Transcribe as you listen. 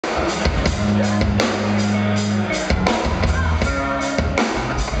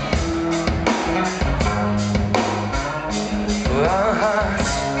Our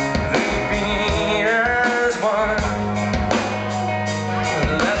hearts, they beat as one.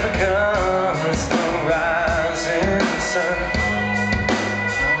 Life becomes the rising sun.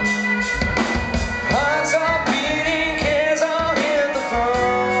 Hearts are beating, cares are in the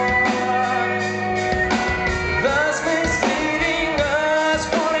front. Love's misleading us,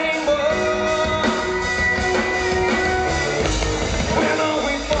 wanting more. Where are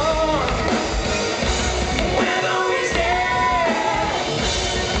we born? Where are we stand?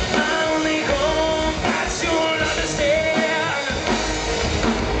 I only hope that you'll understand.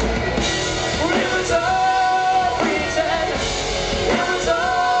 It was all pretend. It was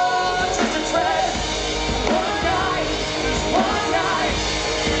all just a trend. One night,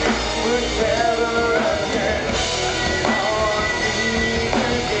 would never again. All be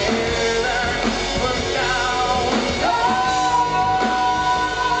together, but now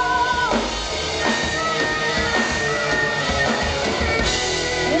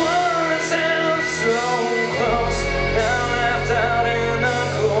one sounds so close, now left out in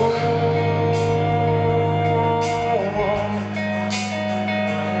the cold.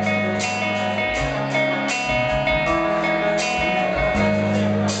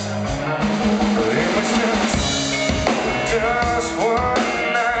 It was just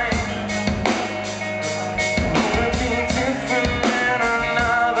one night. Would be different in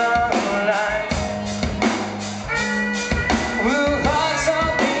another life. Well, hearts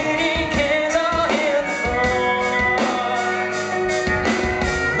are beating, cares are in the front.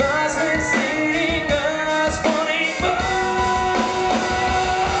 Love's misleading us, wanting more.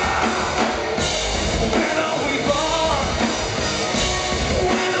 When are we born?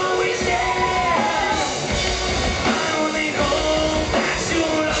 When are we stand? I only hope that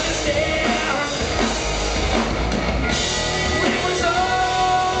you'll understand. It was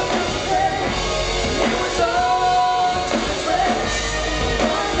all just a trend. It was all just a trend.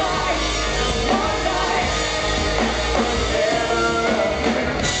 One night, forever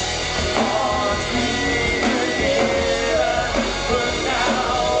again. Hearts beat together, but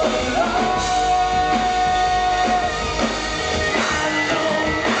now alone. I know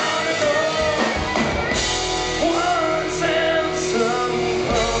how to go. Once and so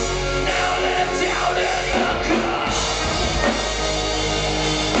close, now left out in the cold.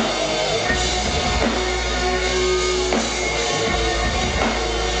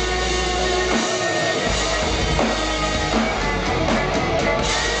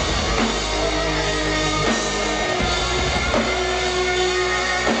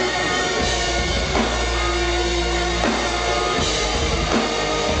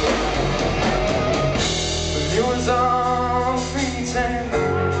 It was all pretend.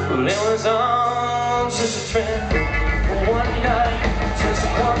 Well, it was all just a trend. One night, just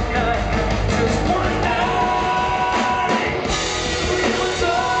one night, just one night. It was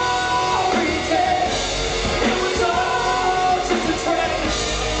all pretend. It was all just a trend.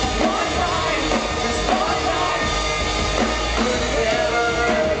 One night, just one night, but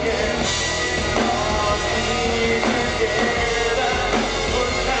never again. Lost me together,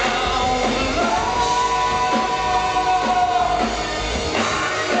 but now alone.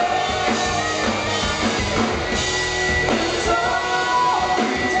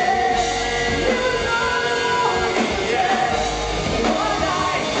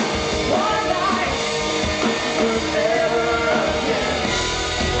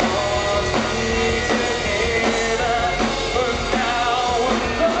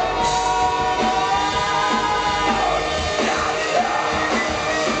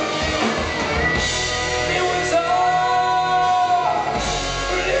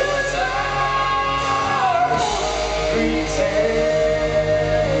 Pretend.